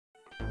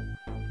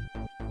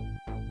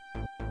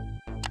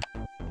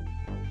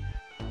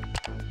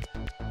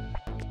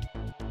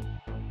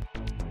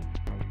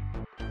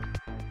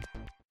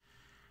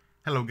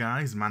Hello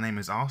guys, my name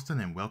is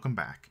Austin and welcome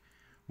back.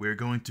 We're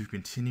going to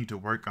continue to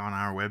work on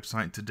our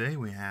website today.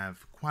 We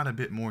have quite a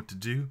bit more to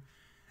do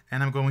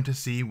and I'm going to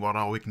see what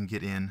all we can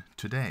get in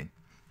today.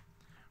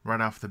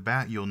 Right off the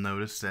bat, you'll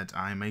notice that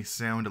I may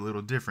sound a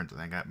little different.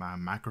 I got my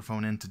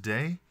microphone in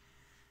today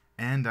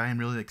and I am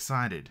really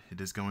excited. It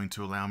is going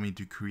to allow me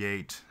to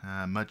create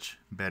much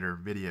better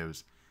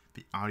videos.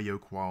 The audio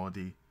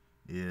quality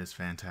is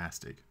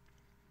fantastic.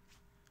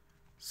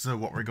 So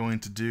what we're going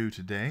to do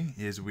today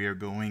is we are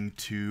going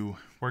to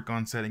work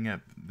on setting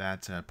up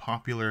that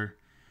popular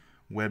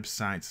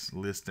websites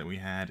list that we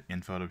had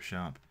in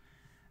Photoshop,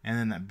 and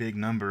then that big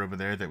number over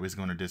there that was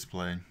going to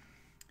display.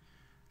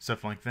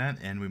 Stuff like that,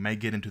 and we may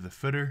get into the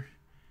footer,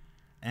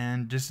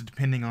 and just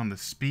depending on the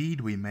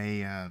speed, we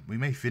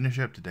may finish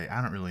up today.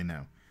 I don't really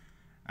know.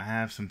 I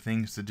have some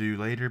things to do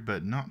later,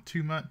 but not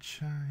too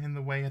much in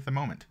the way at the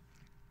moment.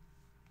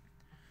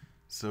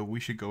 So we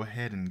should go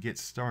ahead and get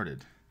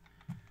started.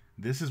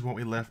 This is what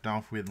we left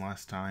off with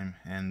last time,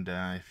 and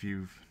if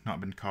you've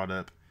not been caught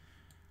up,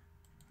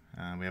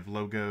 we have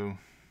logo,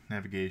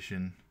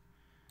 navigation,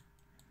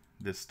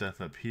 this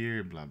stuff up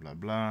here, blah blah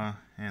blah,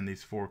 and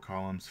these 4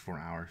 columns for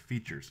our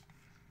features.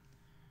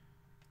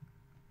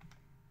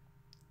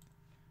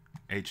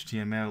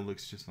 HTML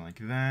looks just like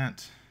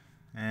that,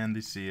 and the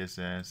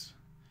CSS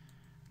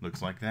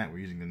looks like that. We're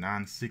using the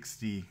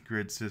 960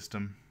 grid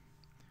system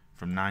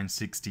from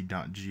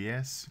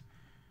 960.js.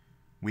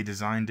 We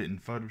designed it in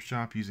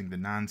Photoshop using the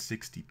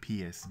 960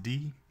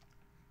 PSD,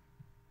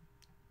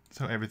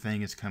 so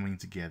everything is coming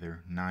together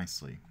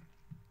nicely.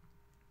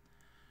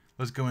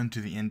 Let's go into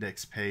the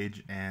index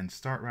page and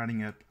start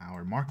writing up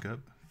our markup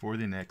for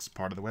the next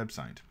part of the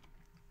website.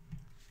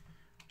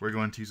 We're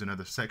going to use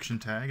another section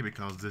tag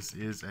because this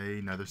is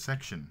another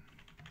section.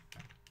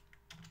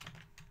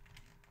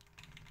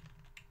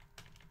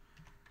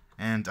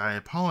 And I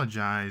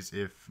apologize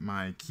if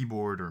my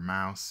keyboard or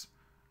mouse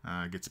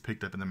gets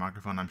picked up in the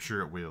microphone. I'm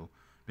sure it will,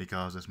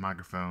 because this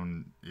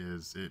microphone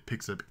it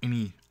picks up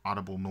any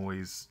audible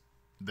noise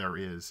there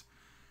is,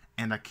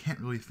 and I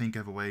can't really think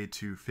of a way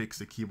to fix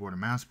the keyboard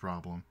and mouse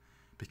problem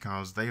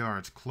because they are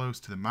as close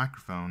to the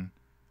microphone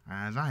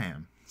as I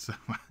am. So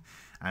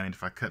I mean,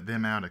 if I cut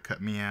them out, I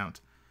cut me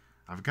out.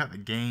 I've got the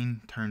gain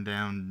turned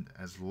down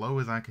as low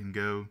as I can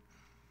go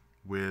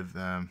with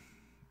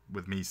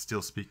me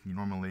still speaking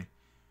normally,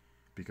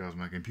 because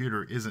my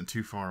computer isn't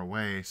too far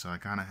away, so I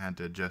kind of had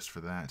to adjust for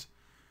that.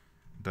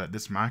 But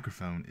this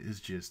microphone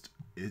is just,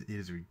 it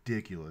is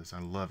ridiculous.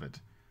 I love it.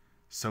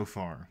 So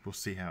far, we'll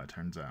see how it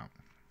turns out.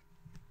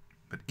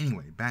 But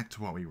anyway, back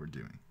to what we were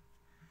doing.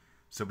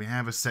 So we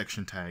have a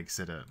section tag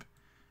set up,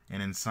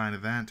 and inside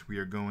of that we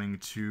are going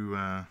to,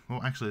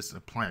 well actually let's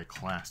apply a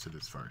class to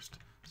this first.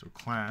 So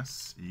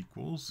class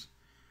equals,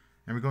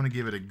 and we're going to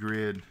give it a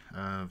grid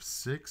of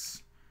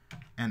 6,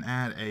 and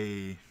add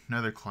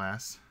another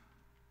class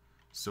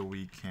so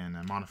we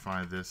can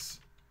modify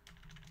this.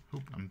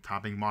 Oop, I'm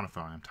typing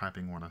modify. I'm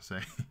typing what I say.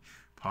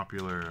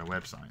 Popular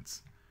websites.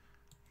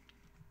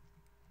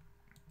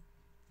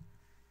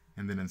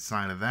 And then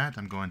inside of that,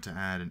 I'm going to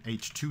add an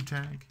H2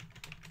 tag,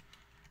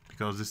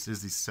 because this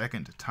is the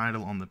second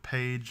title on the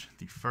page,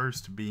 the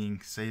first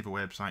being save a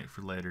website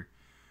for later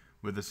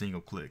with a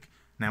single click.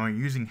 Now when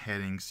you're using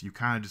headings, you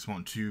kind of just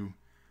want to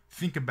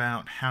think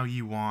about how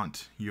you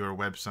want your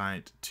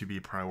website to be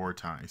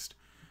prioritized.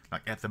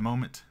 Like at the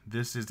moment,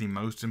 this is the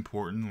most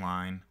important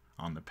line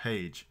on the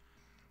page,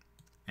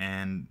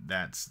 and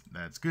that's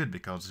good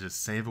because it's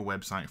just save a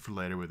website for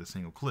later with a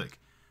single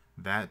click.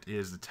 That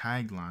is the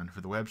tagline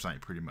for the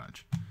website pretty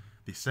much.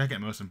 The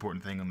second most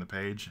important thing on the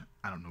page,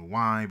 I don't know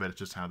why, but it's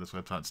just how this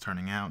website's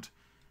turning out,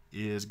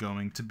 is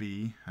going to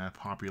be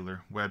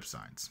popular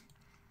websites.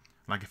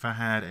 Like if I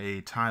had a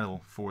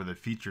title for the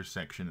feature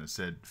section that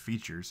said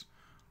features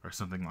or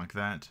something like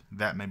that,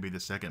 that may be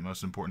the second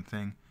most important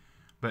thing.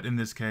 But in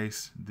this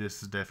case,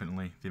 this is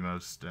definitely the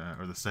most,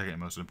 or the second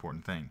most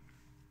important thing.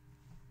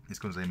 It's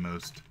going to say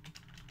most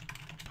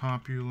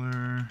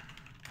popular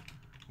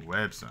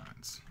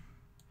websites.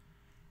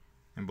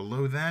 And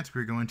below that,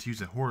 we're going to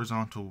use a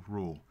horizontal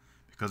rule.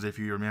 Because if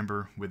you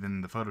remember,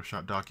 within the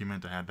Photoshop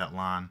document, I had that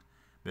line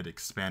that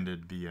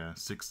expanded the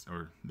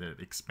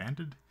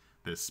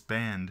that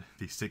spanned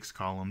the 6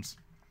 columns.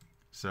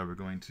 So we're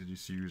going to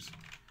just use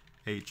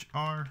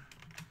HR.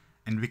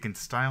 And we can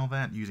style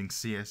that using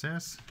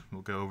CSS.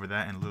 We'll go over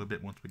that in a little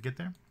bit once we get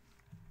there.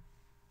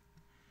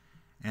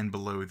 And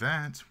below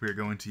that, we're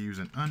going to use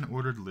an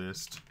unordered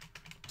list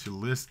to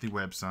list the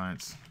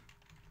websites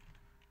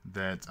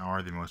that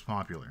are the most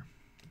popular.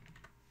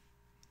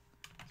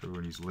 So we're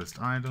going to use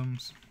list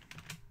items.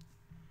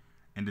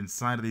 And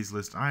inside of these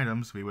list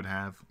items, we would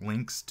have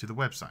links to the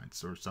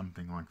websites or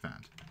something like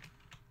that.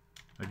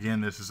 Again,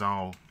 this is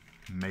all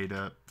made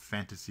up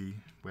fantasy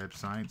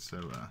websites,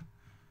 so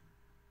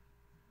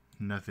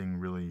nothing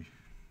really,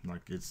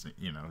 like it's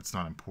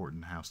not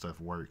important how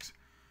stuff works.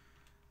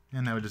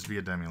 And that would just be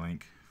a dummy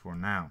link for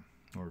now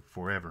or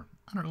forever.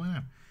 I don't really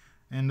know.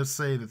 And let's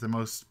say that the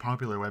most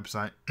popular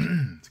website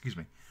excuse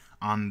me,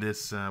 on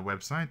this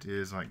website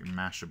is like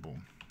Mashable.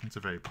 It's a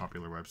very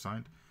popular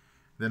website.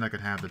 Then I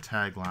could have the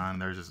tagline.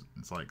 There's just,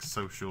 it's like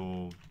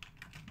social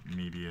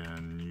media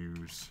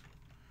news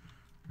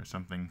or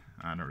something.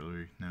 I don't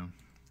really know.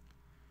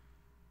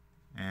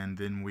 And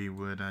then we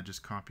would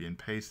just copy and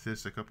paste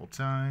this a couple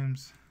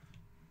times.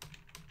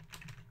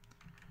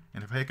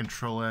 And if I hit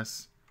Control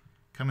S,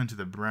 come into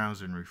the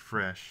browser and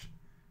refresh,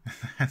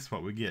 that's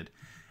what we get.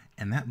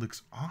 And that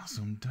looks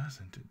awesome,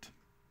 doesn't it?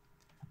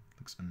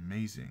 Looks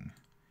amazing.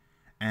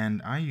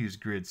 And I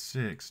used grid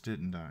 6,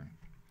 didn't I?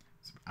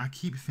 So I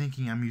keep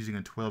thinking I'm using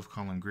a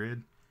 12-column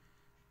grid,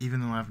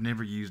 even though I've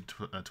never used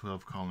a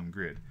 12-column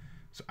grid.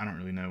 So I don't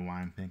really know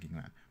why I'm thinking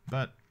that.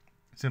 But,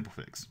 simple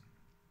fix.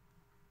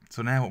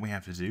 So now what we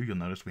have to do, you'll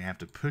notice we have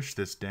to push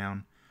this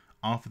down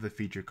off of the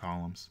feature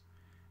columns.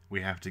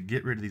 We have to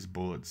get rid of these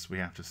bullets. We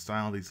have to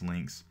style these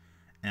links.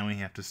 And we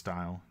have to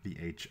style the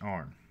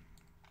HR.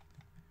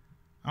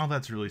 All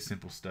that's really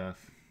simple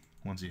stuff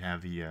once you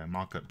have the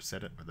mock-up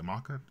set up, or the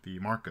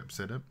markup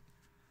set up.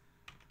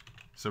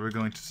 So we're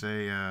going to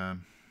say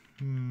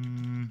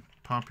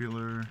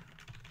popular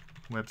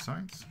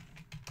websites.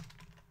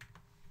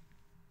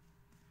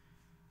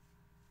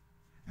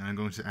 And I'm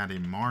going to add a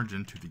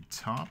margin to the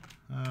top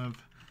of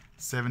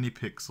 70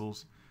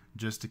 pixels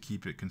just to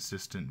keep it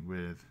consistent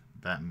with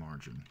that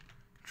margin.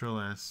 Control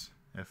S,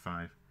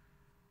 F5,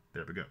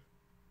 there we go.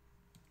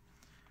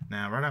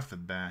 Now, right off the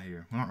bat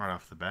here, well, not right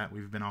off the bat,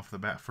 we've been off the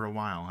bat for a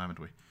while, haven't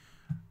we?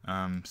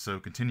 So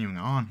continuing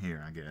on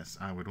here, I guess,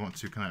 I would want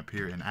to come up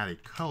here and add a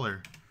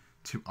color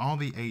to all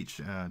the H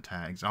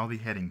tags, all the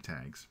heading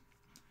tags,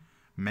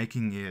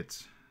 making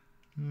it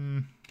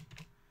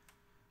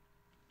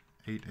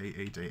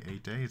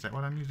 8A, is that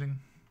what I'm using?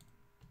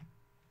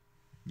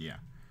 Yeah.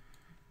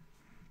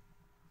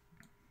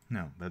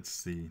 No,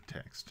 that's the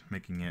text,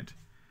 making it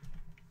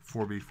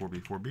 4B,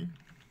 4B, 4B.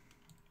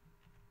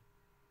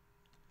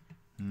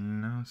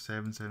 No,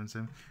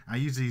 777. I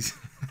use these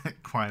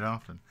quite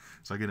often,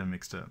 so I get them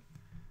mixed up.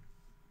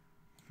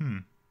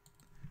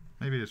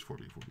 Maybe it is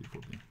 4B, 4B,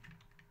 4B.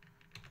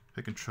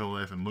 Hit Control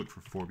F and look for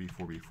 4B,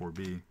 4B,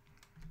 4B.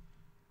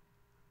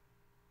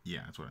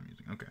 Yeah, that's what I'm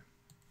using. Okay.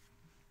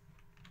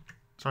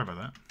 Sorry about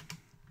that.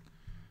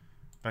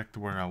 Back to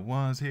where I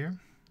was here.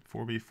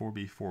 4B,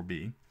 4B,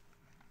 4B.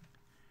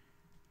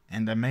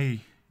 And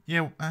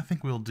I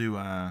think we'll do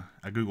a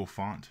Google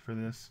font for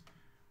this.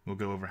 We'll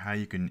go over how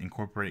you can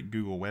incorporate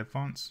Google Web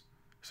Fonts,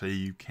 so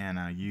you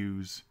can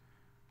use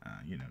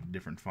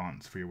different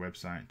fonts for your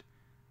website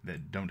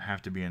that don't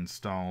have to be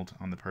installed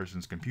on the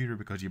person's computer,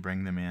 because you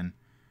bring them in,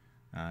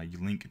 you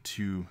link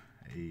to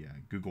a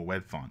Google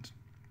Web Font,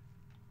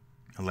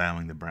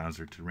 allowing the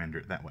browser to render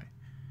it that way.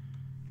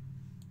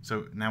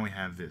 So now we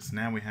have this.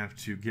 Now we have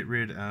to get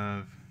rid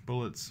of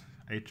bullets,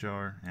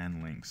 HR,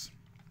 and links.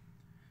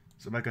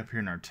 So back up here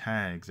in our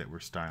tags that we're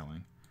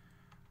styling,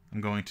 I'm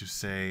going to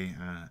say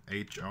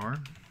HR,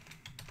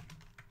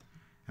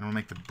 and we'll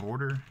make the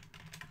border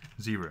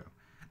 0.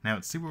 Now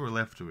let's see what we're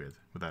left with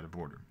without a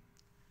border.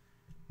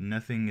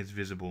 Nothing is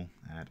visible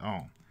at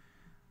all.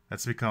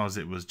 That's because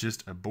it was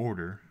just a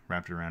border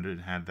wrapped around it.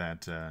 It had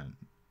that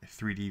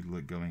 3D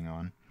look going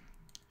on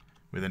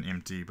with an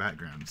empty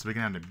background. So we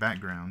can add a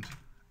background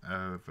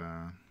of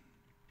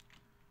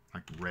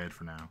like red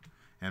for now,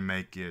 and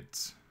make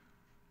it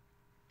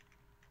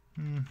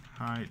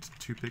height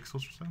 2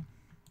 pixels or so.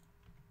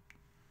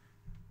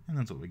 And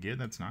that's what we get.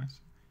 That's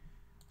nice.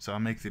 So I'll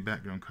make the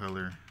background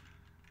color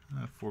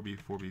 4B,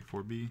 4B,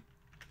 4B.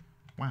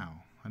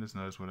 Wow, I just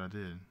noticed what I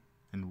did.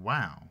 And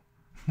wow,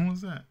 what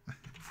was that?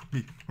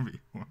 4B, 4B,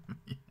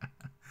 4B.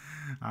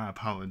 I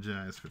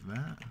apologize for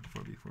that.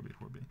 4B, 4B,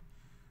 4B.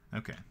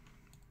 Okay.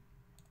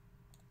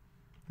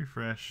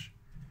 Refresh.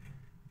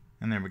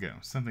 And there we go.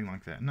 Something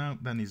like that. No,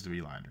 that needs to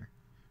be lighter.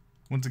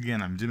 Once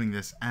again, I'm doing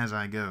this as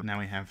I go. Now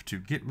we have to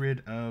get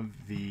rid of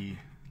the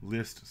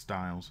list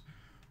styles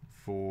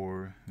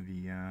for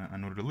the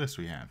unordered list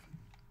we have.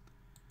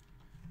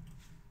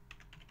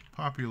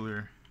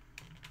 Popular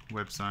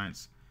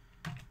websites,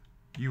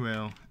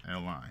 ULLI.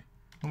 Well,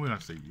 we don't have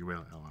to say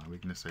ULLI, we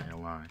can just say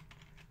LI,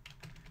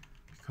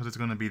 because it's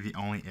going to be the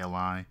only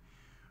LI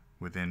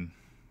within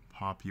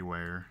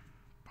popular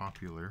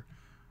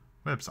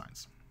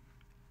websites.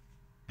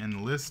 And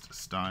the list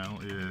style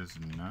is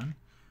none.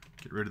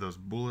 Get rid of those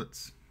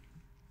bullets.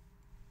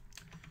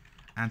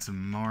 Add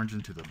some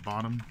margin to the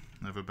bottom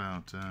of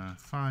about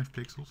 5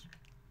 pixels.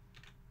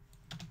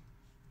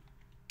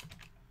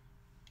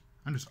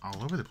 I'm just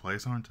all over the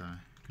place, aren't I?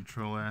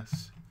 Control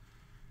S.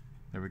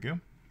 There we go.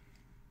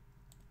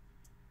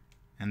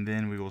 And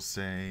then we will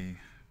say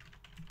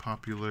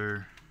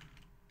popular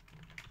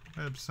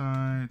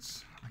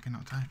websites. I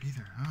cannot type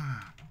either.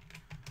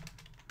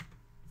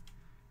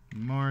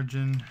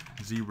 Margin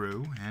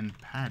 0 and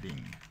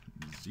padding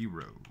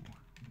 0.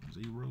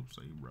 0,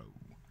 0.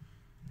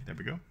 There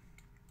we go.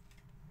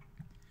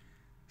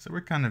 So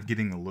we're kind of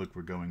getting the look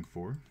we're going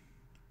for.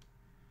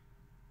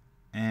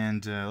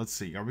 And let's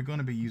see, are we going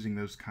to be using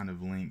those kind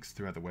of links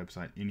throughout the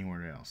website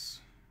anywhere else?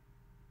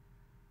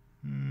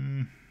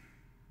 I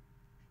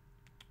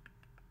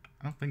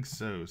don't think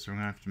so. So we're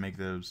going to have to make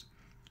those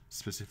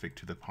specific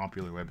to the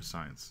popular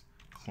websites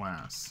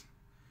class.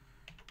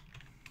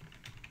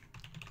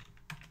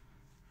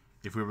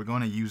 If we were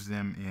going to use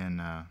them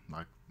in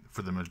like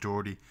for the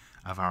majority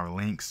of our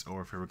links,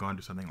 or if we were going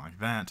to do something like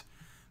that,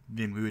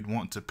 then we would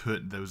want to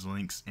put those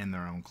links in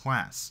their own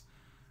class.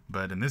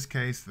 But in this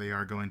case, they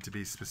are going to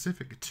be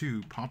specific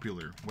to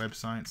popular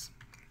websites.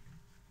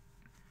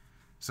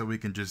 So we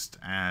can just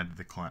add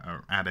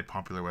add a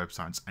popular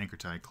website's anchor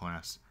tag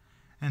class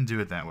and do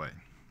it that way.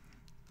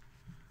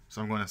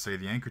 So I'm going to say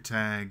the anchor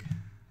tag,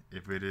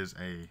 if it is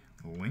a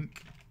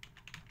link,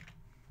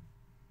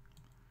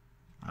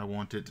 I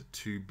want it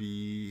to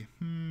be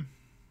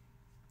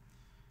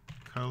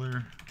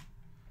color.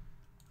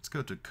 Let's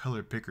go to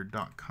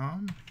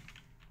colorpicker.com.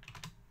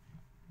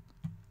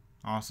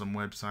 Awesome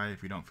website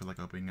if you don't feel like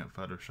opening up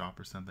Photoshop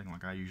or something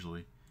like I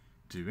usually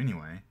do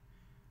anyway.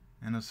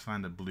 And let's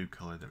find a blue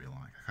color that we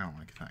like. I kind of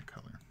like that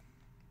color.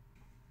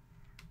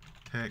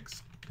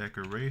 Text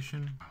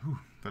decoration. Ooh,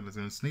 thought I was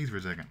going to sneeze for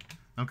a second.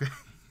 Okay,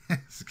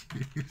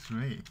 excuse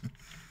me.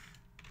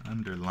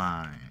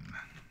 Underline.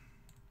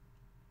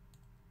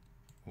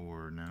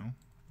 Or no.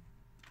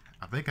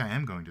 I think I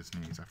am going to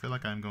sneeze. I feel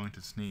like I'm going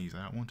to sneeze.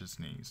 I don't want to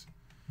sneeze.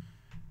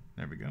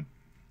 There we go.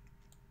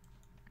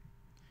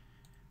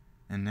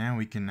 And now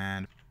we can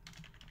add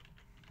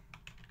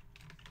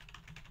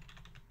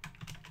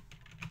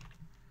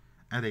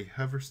a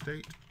hover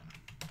state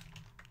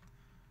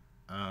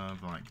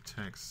of like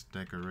text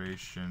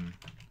decoration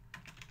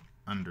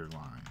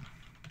underline.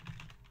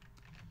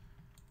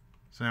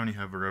 So now when you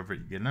hover over it,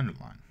 you get an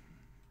underline.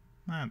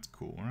 That's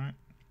cool, right?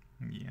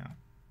 Yeah.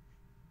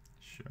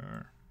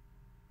 Sure.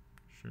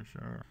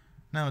 Sure.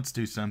 Now let's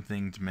do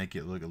something to make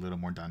it look a little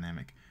more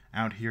dynamic.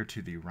 Out here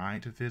to the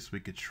right of this,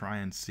 we could try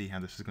and see how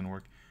this is going to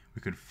work.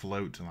 We could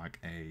float like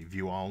a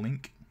view all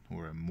link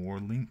or a more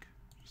link,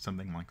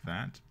 something like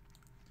that.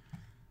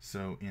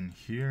 So in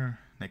here,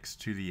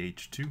 next to the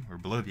H2 or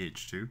below the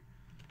H2,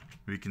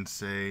 we can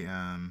say,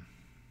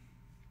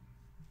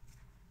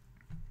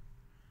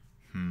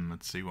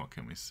 let's see, what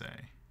can we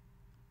say?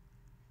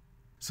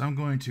 So I'm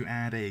going to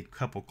add a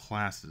couple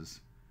classes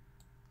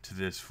to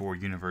this for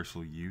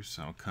universal use.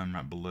 I'll come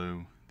right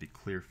below the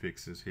clear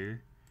fixes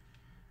here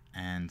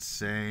and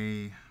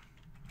say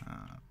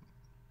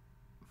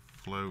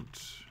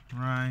float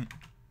right,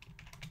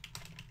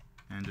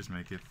 and just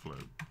make it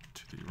float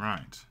to the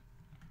right,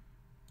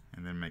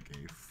 and then make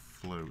a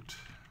float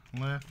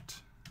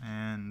left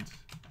and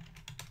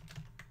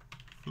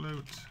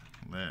float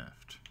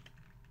left.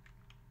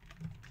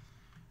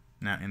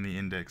 Now in the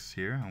index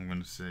here, I'm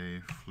going to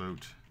say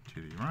float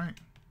to the right,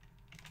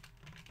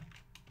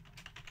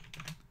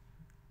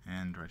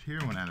 and right here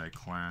I'm going to add a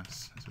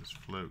class that says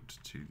float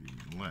to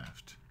the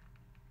left.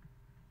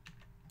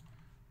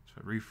 So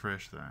I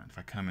refresh that. If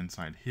I come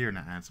inside here and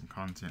I add some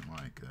content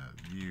like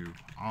view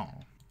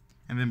all,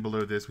 and then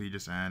below this we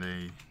just add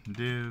a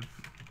div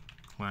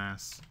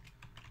class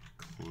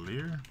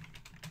clear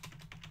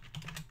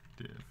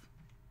div,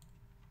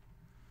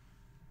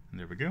 and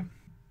there we go.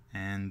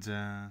 And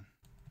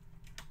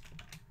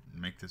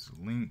make this a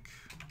link.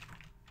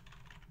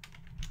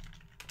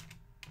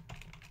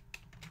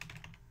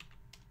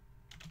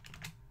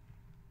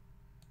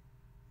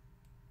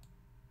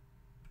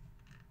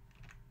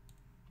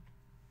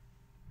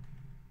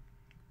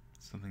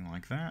 Something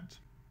like that.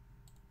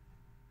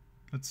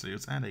 Let's see,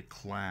 let's add a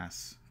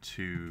class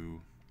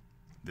to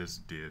this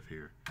div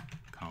here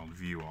called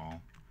view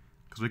all,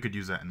 because we could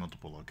use that in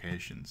multiple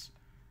locations.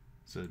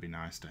 So it'd be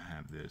nice to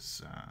have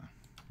this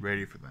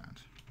ready for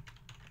that.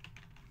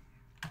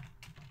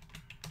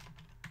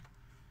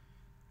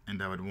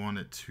 And I would want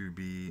it to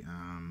be,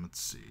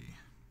 let's see,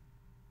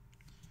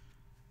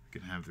 we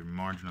could have the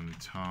margin on the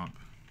top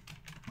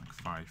like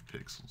 5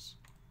 pixels.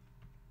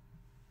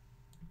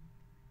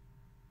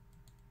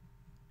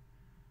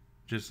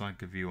 Just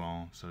like a view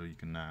all, so you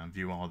can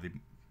view all the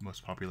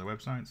most popular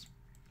websites.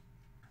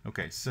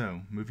 Okay,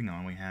 so moving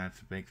on, we have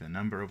to make the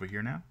number over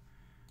here now.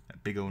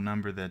 That big old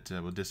number that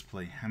will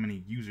display how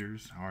many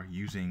users are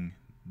using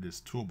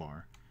this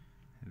toolbar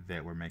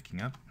that we're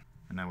making up.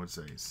 And I would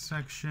say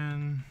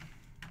section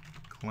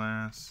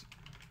class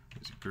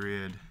is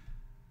grid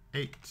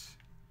 8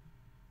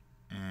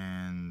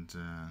 and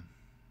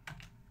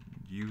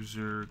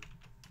user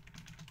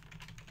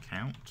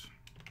count.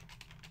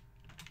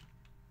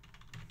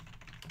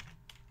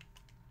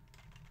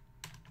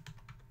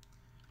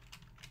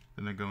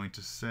 Then I'm going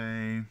to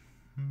say,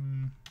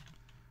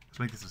 let's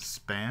make this a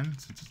span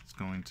since it's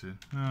going to,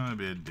 it'll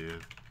be a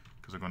div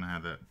because I'm going to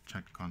have that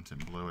check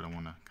content below it. I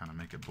want to kind of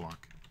make it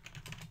block.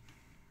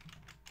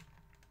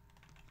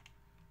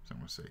 So I'm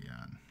going to say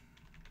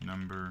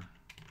number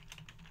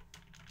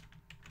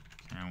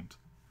count.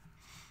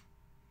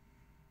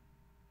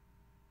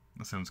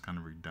 That sounds kind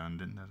of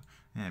redundant.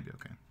 Yeah, it'd be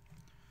okay.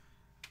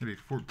 It'd be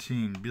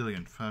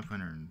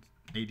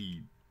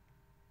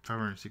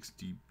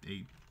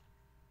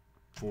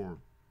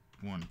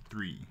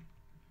 14,568,413.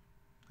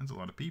 That's a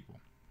lot of people.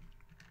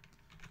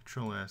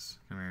 Control S,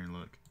 come here and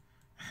look,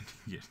 and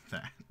get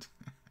that.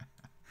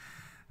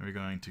 we're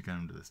going to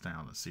come to the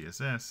style of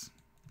CSS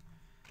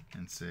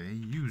and say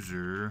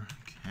user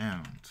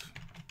count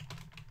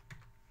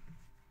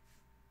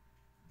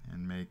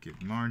and make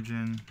it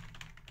margin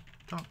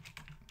top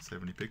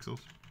 70 pixels.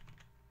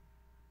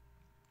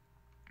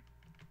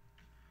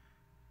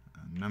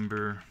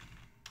 Number,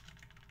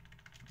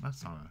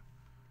 that's not a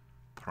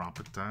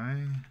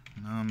property,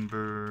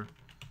 number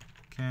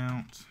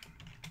count.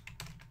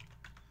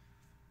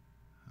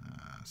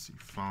 See,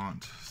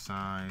 font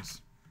size,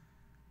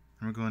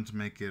 and we're going to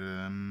make it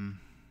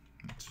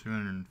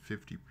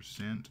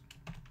 250%.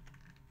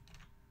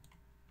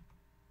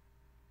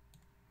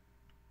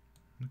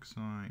 Looks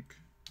like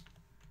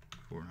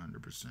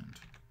 400%.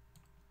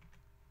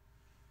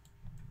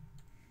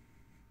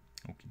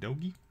 Okie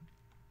dokie.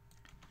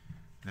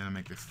 Then I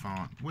make the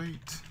font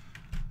weight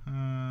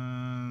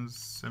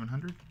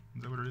 700.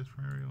 Is that what it is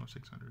for Arial, or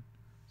 600?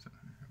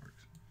 700, that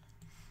works.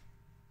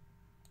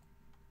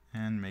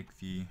 And make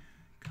the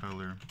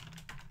color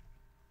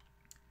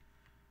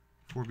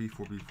 4B,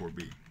 4B,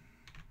 4B.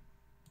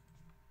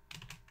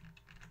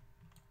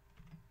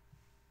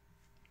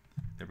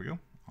 There we go.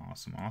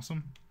 Awesome,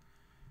 awesome.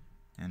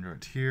 And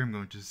right here, I'm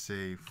going to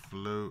say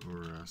float,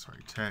 or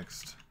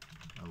text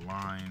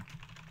align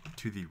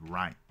to the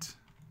right.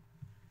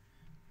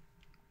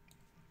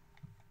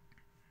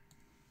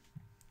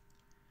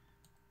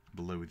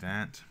 Below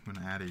that, I'm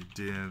going to add a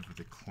div with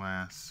a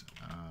class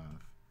of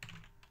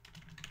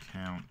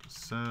count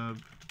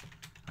sub.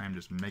 I'm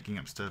just making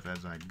up stuff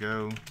as I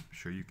go. I'm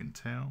sure you can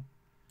tell.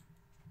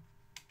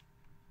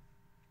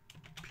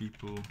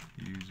 People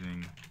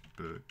using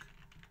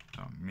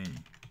book.me.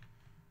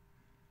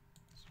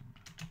 So,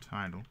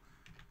 title.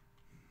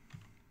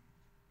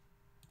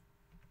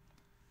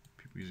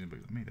 People using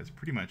book.me. That's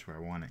pretty much where I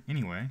want it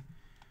anyway.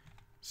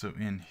 So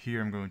in here,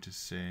 I'm going to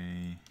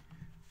say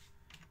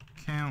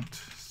count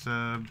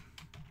sub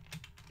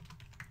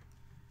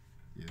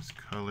is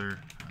color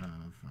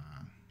of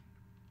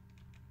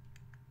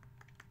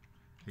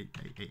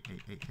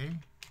 88888,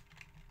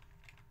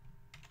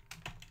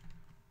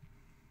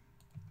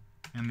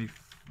 and the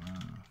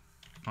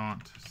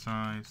font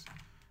size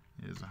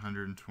is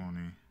 120%.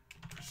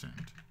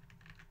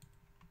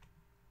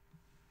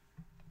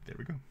 There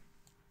we go.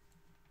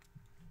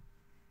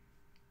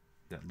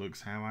 That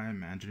looks how I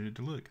imagined it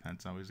to look.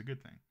 That's always a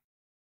good thing.